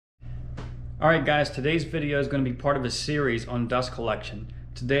Alright guys, today's video is going to be part of a series on dust collection.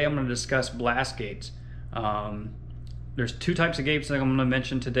 Today I'm going to discuss blast gates. There's two types of gates that I'm going to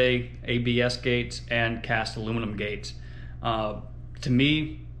mention today, ABS gates and cast aluminum gates. To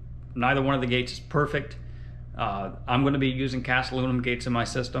me, neither one of the gates is perfect. I'm going to be using cast aluminum gates in my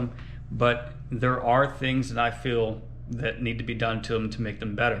system, but there are things that I feel that need to be done to them to make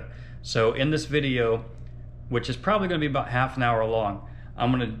them better. So in this video, which is probably going to be about half an hour long,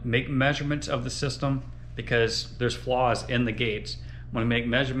 I'm going to make measurements of the system because there's flaws in the gates. I'm going to make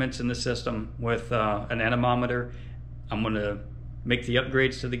measurements in the system with an anemometer. I'm going to make the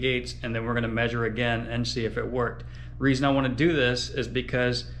upgrades to the gates, and then we're going to measure again and see if it worked. The reason I want to do this is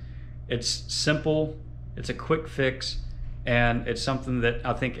because it's simple, it's a quick fix, and it's something that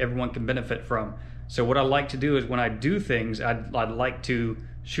I think everyone can benefit from. So what I like to do is when I do things, I'd like to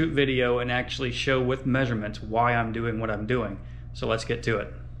shoot video and actually show with measurements why I'm doing what I'm doing. So let's get to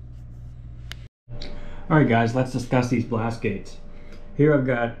it. Alright guys, let's discuss these blast gates. Here I've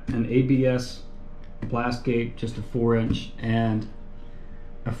got an ABS blast gate, just a 4-inch, and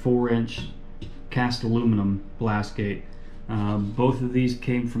a 4-inch cast aluminum blast gate. Both of these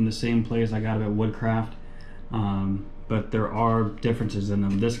came from the same place. I got it at Woodcraft, but there are differences in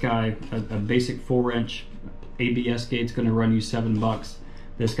them. This guy, a basic 4-inch ABS gate is going to run you $7.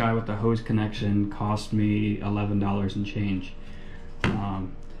 This guy with the hose connection cost me $11 and change.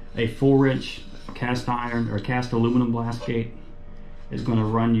 A 4-inch cast iron or cast aluminum blast gate is going to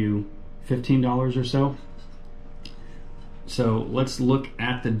run you $15 or so. So let's look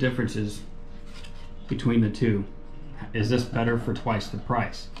at the differences between the two. Is this better for twice the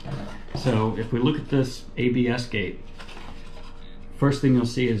price? So if we look at this ABS gate, first thing you'll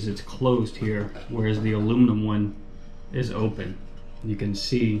see is it's closed here, whereas the aluminum one is open. You can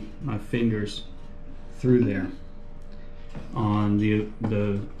see my fingers through there. On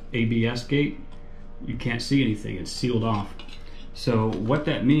the ABS gate, you can't see anything, it's sealed off. So what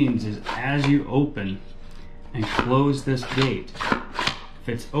that means is as you open and close this gate, if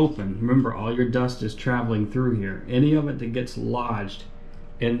it's open, remember all your dust is traveling through here. Any of it that gets lodged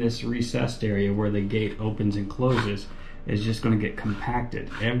in this recessed area where the gate opens and closes is just going to get compacted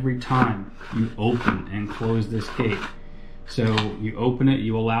every time you open and close this gate. So you open it,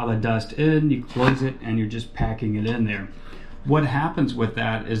 you allow the dust in, you close it, and you're just packing it in there. What happens with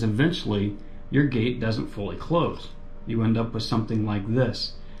that is eventually your gate doesn't fully close. You end up with something like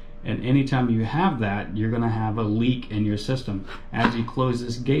this. And anytime you have that, you're going to have a leak in your system. As you close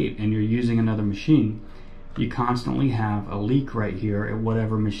this gate and you're using another machine, you constantly have a leak right here at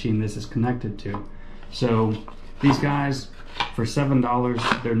whatever machine this is connected to. So these guys, for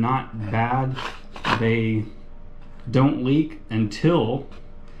 $7, they're not bad. They don't leak until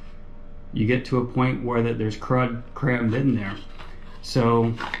you get to a point where there's crud crammed in there.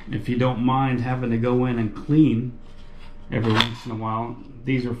 So if you don't mind having to go in and clean every once in a while,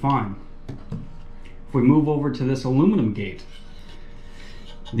 these are fine. If we move over to this aluminum gate,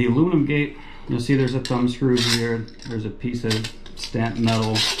 the aluminum gate, you'll see there's a thumb screw here, there's a piece of stamped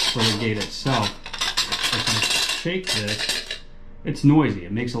metal for the gate itself. If I shake this, it's noisy.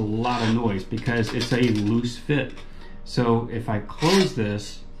 It makes a lot of noise because it's a loose fit. So if I close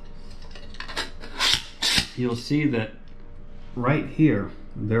this, you'll see that right here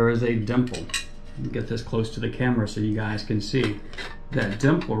there is a dimple. Let me get this close to the camera so you guys can see that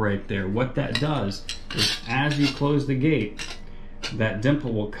dimple right there. What that does is as you close the gate, that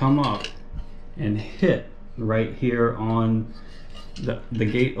dimple will come up and hit right here on the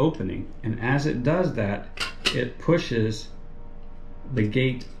gate opening, and as it does that, it pushes the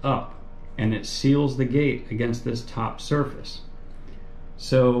gate up and it seals the gate against this top surface.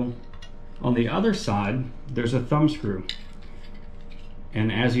 So on the other side there's a thumb screw,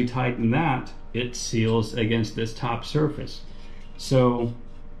 and as you tighten that, it seals against this top surface. So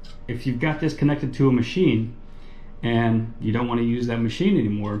if you've got this connected to a machine and you don't want to use that machine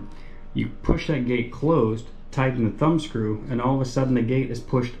anymore, you push that gate closed, tighten the thumb screw, and all of a sudden the gate is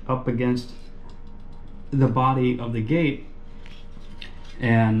pushed up against the body of the gate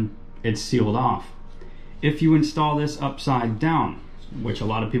and it's sealed off. If you install this upside down, which a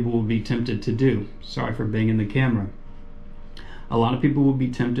lot of people will be tempted to do, sorry for banging the camera, a lot of people will be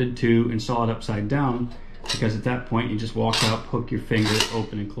tempted to install it upside down because at that point you just walk up, hook your finger,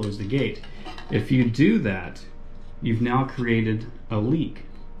 open and close the gate. If you do that, you've now created a leak.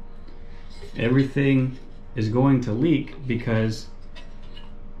 Everything is going to leak because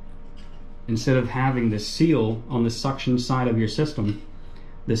instead of having the seal on the suction side of your system,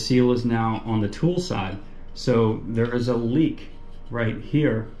 the seal is now on the tool side. So there is a leak right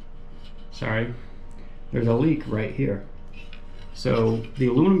here. Sorry, there's a leak right here. So the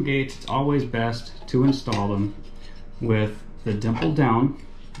aluminum gates, it's always best to install them with the dimple down,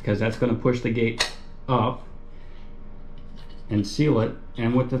 because that's going to push the gate up and seal it,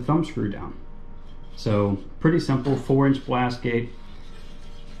 and with the thumb screw down. So pretty simple, 4-inch blast gate.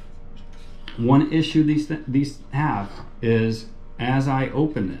 One issue these have is as I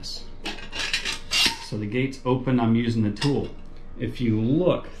open this, so the gate's open, I'm using the tool. If you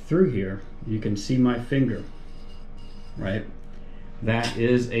look through here, you can see my finger, right? That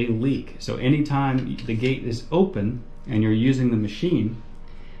is a leak. So anytime the gate is open and you're using the machine,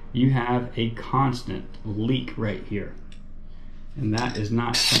 you have a constant leak right here. And that is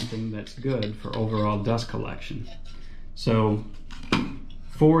not something that's good for overall dust collection. So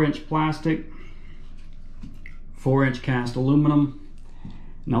 4-inch plastic, 4-inch cast aluminum.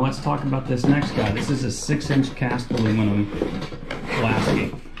 Now let's talk about this next guy. This is a 6-inch cast aluminum blast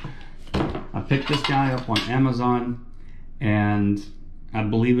gate. I picked this guy up on Amazon, and I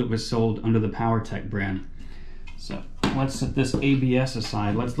believe it was sold under the PowerTech brand. So let's set this ABS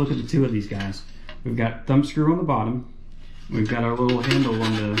aside. Let's look at the two of these guys. We've got thumb screw on the bottom. We've got our little handle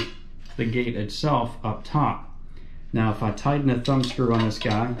on the gate itself up top. Now if I tighten the thumb screw on this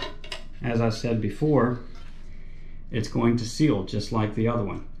guy, as I said before, it's going to seal just like the other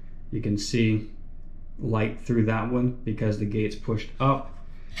one. You can see light through that one because the gate's pushed up,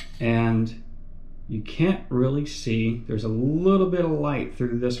 and you can't really see, there's a little bit of light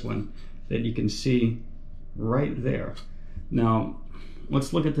through this one that you can see right there. Now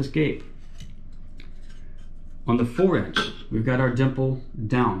let's look at this gate. On the 4-inch, we've got our dimple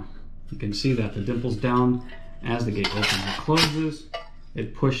down. You can see that the dimple's down as the gate opens and closes.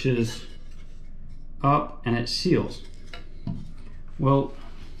 It pushes up and it seals. Well,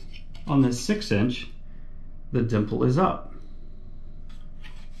 on the 6-inch, the dimple is up.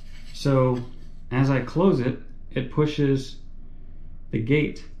 So as I close it, it pushes the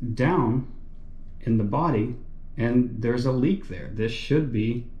gate down in the body, and there's a leak there. This should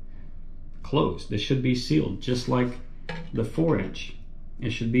be closed. This should be sealed, just like the 4-inch.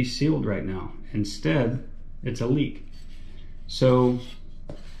 It should be sealed right now. Instead, it's a leak. So,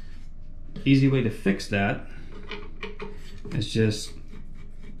 easy way to fix that is just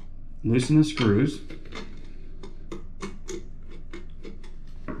loosen the screws,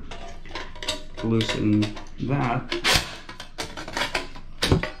 loosen that,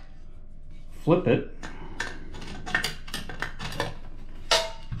 flip it,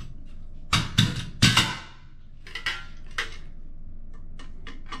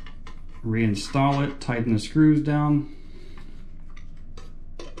 reinstall it, tighten the screws down,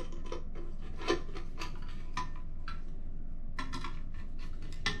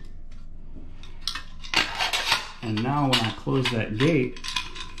 and now when I close that gate,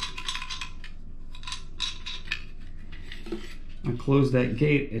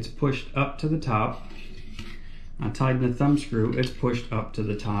 it's pushed up to the top. I tighten the thumb screw, it's pushed up to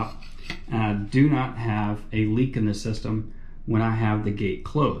the top, and I do not have a leak in the system when I have the gate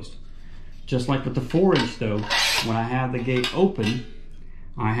closed. Just like with the 4-inch though, when I have the gate open,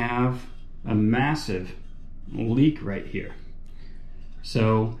 I have a massive leak right here.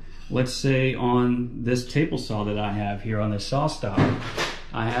 So let's say on this table saw that I have here on this saw stop,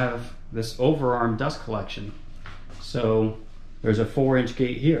 I have this overarm dust collection. So there's a 4-inch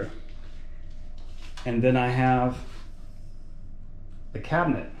gate here. And then I have the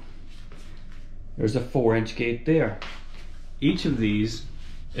cabinet. There's a 4-inch gate there. Each of these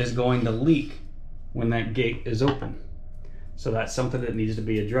is going to leak when that gate is open. So that's something that needs to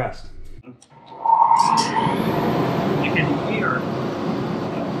be addressed. You can hear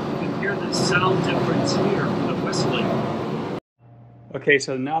the sound difference here from the whistling. Okay,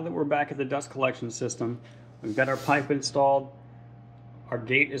 so now that we're back at the dust collection system, we've got our pipe installed, our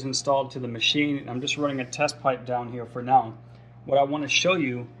gate is installed to the machine. I'm just running a test pipe down here for now. What I want to show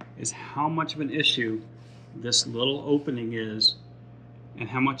you is how much of an issue this little opening is, and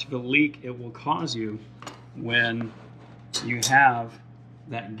how much of a leak it will cause you when you have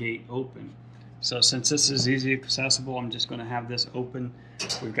that gate open. So since this is easy accessible, I'm just going to have this open.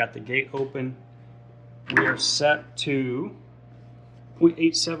 We've got the gate open. We are set to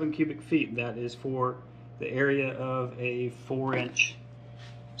 0.87 cubic feet. That is for the area of a 4-inch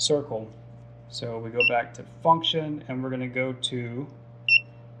circle. So we go back to function, and we're going to go to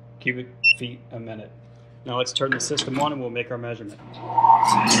cubic feet a minute. Now let's turn the system on and we'll make our measurement.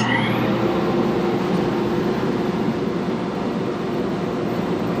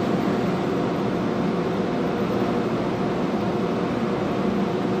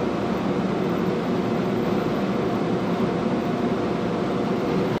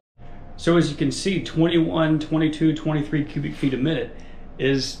 So as you can see, 21, 22, 23 cubic feet a minute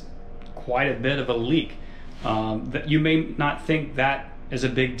is quite a bit of a leak. That you may not think that is a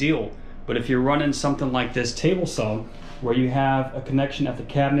big deal, but if you're running something like this table saw, where you have a connection at the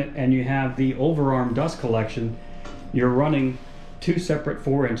cabinet and you have the overarm dust collection, you're running two separate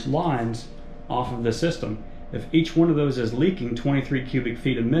 4-inch lines off of the system. If each one of those is leaking 23 cubic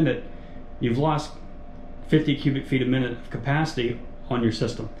feet a minute, you've lost 50 cubic feet a minute of capacity on your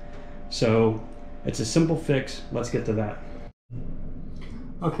system. So it's a simple fix. Let's get to that.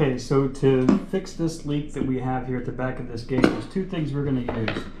 Okay, so to fix this leak that we have here at the back of this gate, there's two things we're going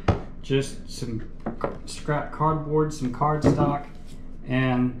to use. Just some scrap cardboard, some cardstock,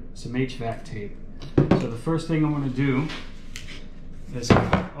 and some HVAC tape. So the first thing I want to do is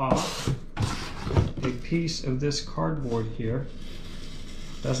cut off a piece of this cardboard here.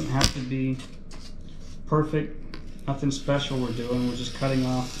 Doesn't have to be perfect, nothing special we're doing. We're just cutting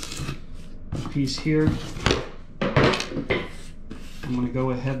off a piece here. I'm going to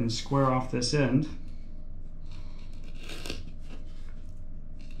go ahead and square off this end.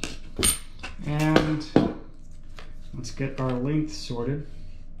 And let's get our length sorted.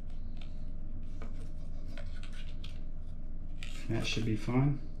 That should be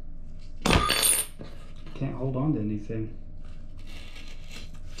fine. Can't hold on to anything.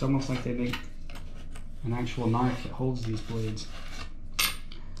 It's almost like they make an actual knife that holds these blades.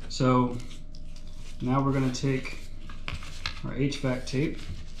 So now we're going to take our HVAC tape,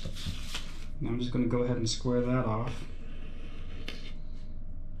 and I'm just going to go ahead and square that off.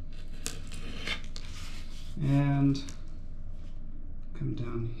 And come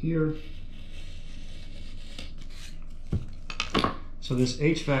down here. So this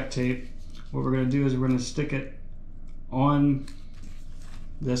HVAC tape, what we're going to do is we're going to stick it on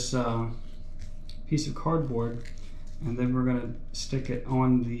this piece of cardboard, and then we're going to stick it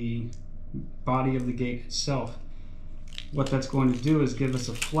on the body of the gate itself. What that's going to do is give us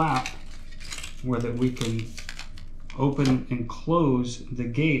a flap where that we can open and close the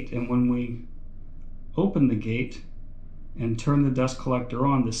gate, and when we open the gate and turn the dust collector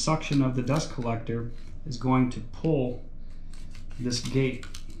on, the suction of the dust collector is going to pull this gate,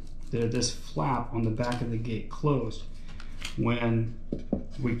 this flap on the back of the gate closed. When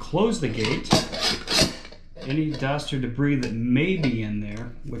we close the gate, any dust or debris that may be in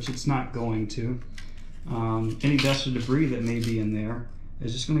there, which it's not going to, any dust or debris that may be in there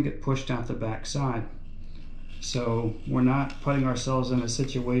is just going to get pushed out the back side. So we're not putting ourselves in a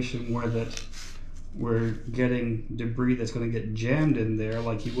situation where that we're getting debris that's going to get jammed in there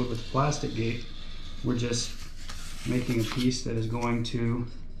like you would with a plastic gate. We're just making a piece that is going to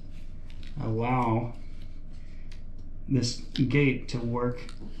allow this gate to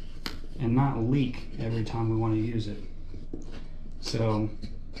work and not leak every time we want to use it. So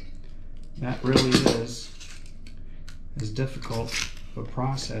that really is as difficult of a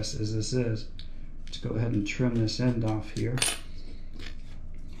process as this is. Let's go ahead and trim this end off here.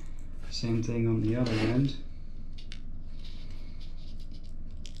 Same thing on the other end.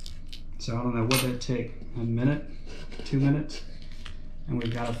 So I don't know, what did it take? A minute? 2 minutes? And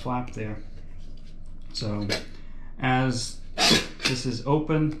we've got a flap there. So as this is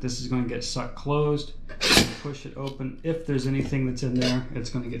open, this is going to get sucked closed. Push it open. If there's anything that's in there, it's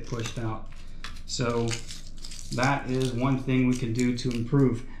going to get pushed out. So that is one thing we can do to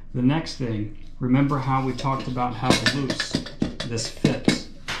improve. The next thing, remember how we talked about how loose this fits.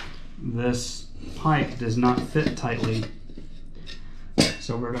 This pipe does not fit tightly,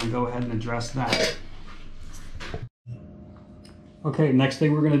 so we're going to go ahead and address that. Okay, next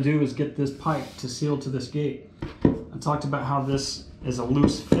thing we're going to do is get this pipe to seal to this gate. I talked about how this is a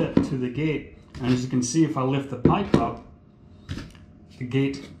loose fit to the gate, and as you can see, if I lift the pipe up, the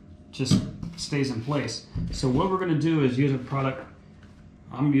gate just stays in place. So what we're going to do is use a product.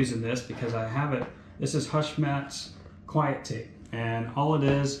 I'm using this because I have it. This is Hushmat's Quiet Tape, and all it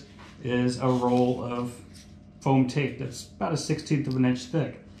is a roll of foam tape that's about 1/16 of an inch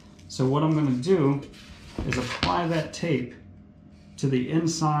thick. So what I'm going to do is apply that tape to the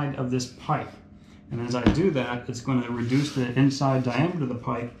inside of this pipe, and as I do that, it's going to reduce the inside diameter of the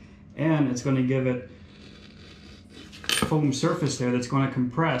pipe, and it's going to give it foam surface there that's going to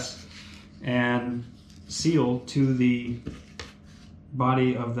compress and seal to the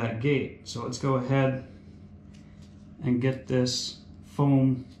body of that gate. So let's go ahead and get this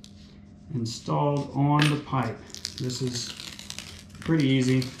foam installed on the pipe. This is pretty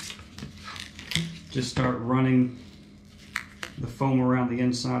easy. Just start running the foam around the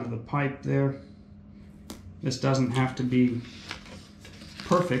inside of the pipe there. This doesn't have to be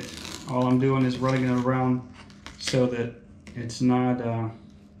perfect. All I'm doing is running it around so that it's not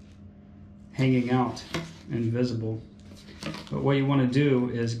hanging out and visible. But what you want to do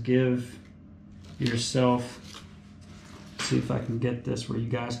is give yourself, see if I can get this where you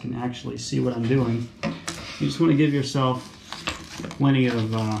guys can actually see what I'm doing. You just want to give yourself plenty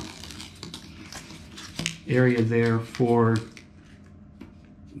of area there for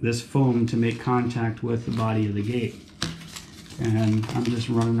this foam to make contact with the body of the gate. And I'm just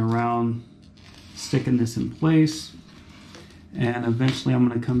running around sticking this in place, and eventually I'm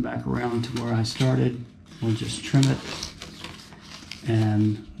going to come back around to where I started. We'll just trim it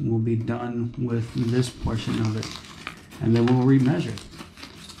and we'll be done with this portion of it, and then we'll remeasure.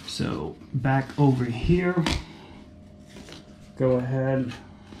 So back over here, go ahead,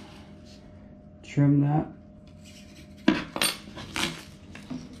 trim that,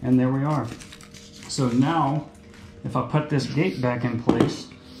 and there we are. So now if I put this gate back in place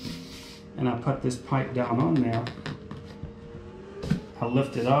and I put this pipe down on there, I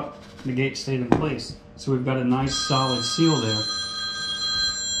lift it up, the gate stayed in place. So we've got a nice solid seal there.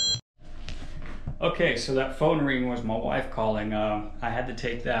 Okay, so that phone ring was my wife calling. I had to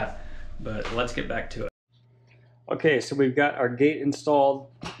take that, but let's get back to it. Okay, so we've got our gate installed.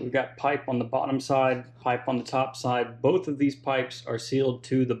 We've got pipe on the bottom side, pipe on the top side. Both of these pipes are sealed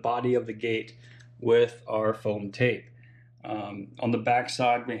to the body of the gate with our foam tape. On the back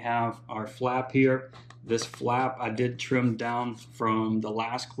side, we have our flap here. This flap I did trim down from the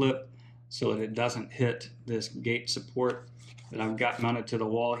last clip so that it doesn't hit this gate support that I've got mounted to the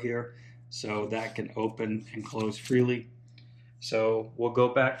wall here, so that can open and close freely. So we'll go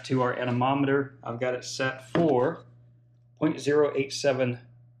back to our anemometer. I've got it set for 0.087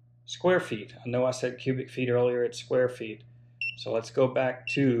 square feet. I know I said cubic feet earlier, it's square feet. So let's go back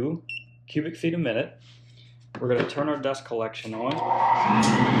to cubic feet a minute. We're going to turn our dust collection on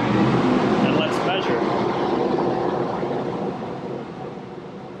and let's measure.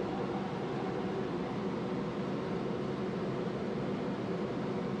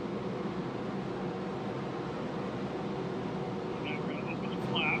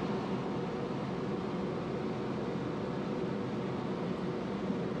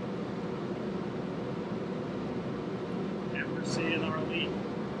 Seeing our leak.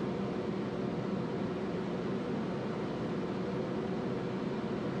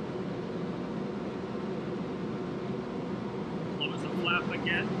 Close the flap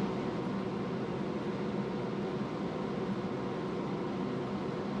again.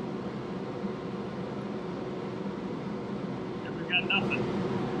 And we got nothing.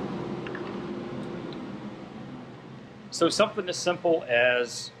 So something as simple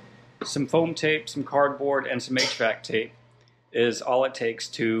as some foam tape, some cardboard, and some HVAC tape is all it takes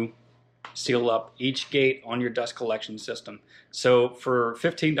to seal up each gate on your dust collection system. So for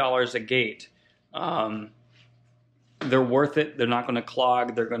 $15 a gate, they're worth it. They're not going to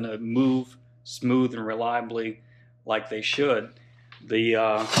clog. They're going to move smooth and reliably like they should.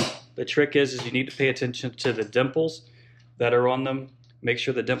 The trick is you need to pay attention to the dimples that are on them. Make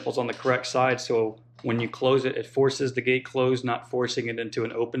sure the dimple's on the correct side, so when you close it, it forces the gate closed, not forcing it into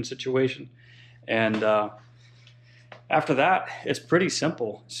an open situation. And after that, it's pretty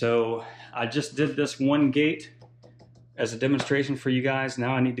simple. So I just did this one gate as a demonstration for you guys.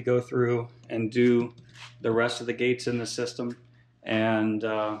 Now I need to go through and do the rest of the gates in the system. And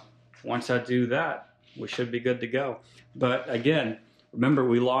once I do that, we should be good to go. But again, remember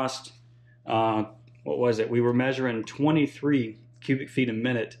we lost, what was it? We were measuring 23 cubic feet a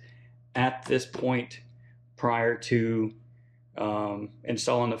minute at this point prior to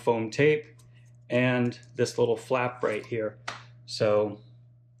installing the foam tape and this little flap right here. So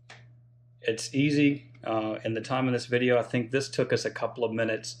it's easy. In the time of this video, I think this took us a couple of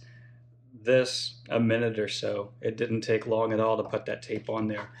minutes. This, a minute or so. It didn't take long at all to put that tape on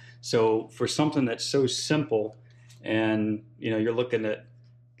there. So for something that's so simple, and you know, you're looking at,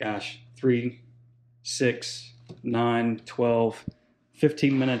 gosh, 3, 6, 9, 12,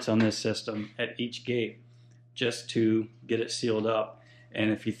 15 minutes on this system at each gate just to get it sealed up. And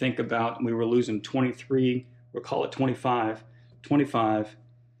if you think about, we were losing 23, we'll call it 25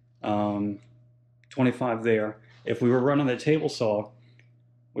 there. If we were running the table saw,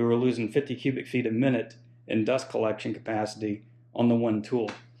 we were losing 50 cubic feet a minute in dust collection capacity on the one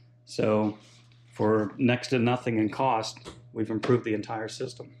tool. So for next to nothing in cost, we've improved the entire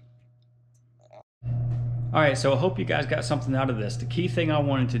system. All right, so I hope you guys got something out of this. The key thing I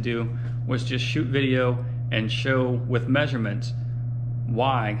wanted to do was just shoot video and show with measurements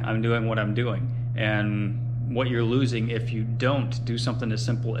why I'm doing what I'm doing and what you're losing if you don't do something as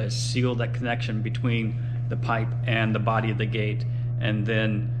simple as seal that connection between the pipe and the body of the gate. And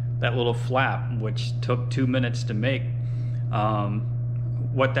then that little flap, which took 2 minutes to make,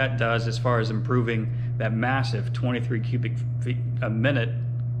 what that does as far as improving that massive 23 cubic feet a minute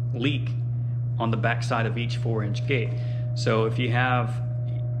leak on the back side of each 4-inch gate. So if you have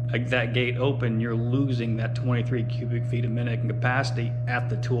that gate open, you're losing that 23 cubic feet a minute in capacity at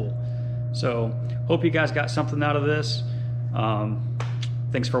the tool. So hope you guys got something out of this.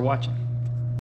 Thanks for watching.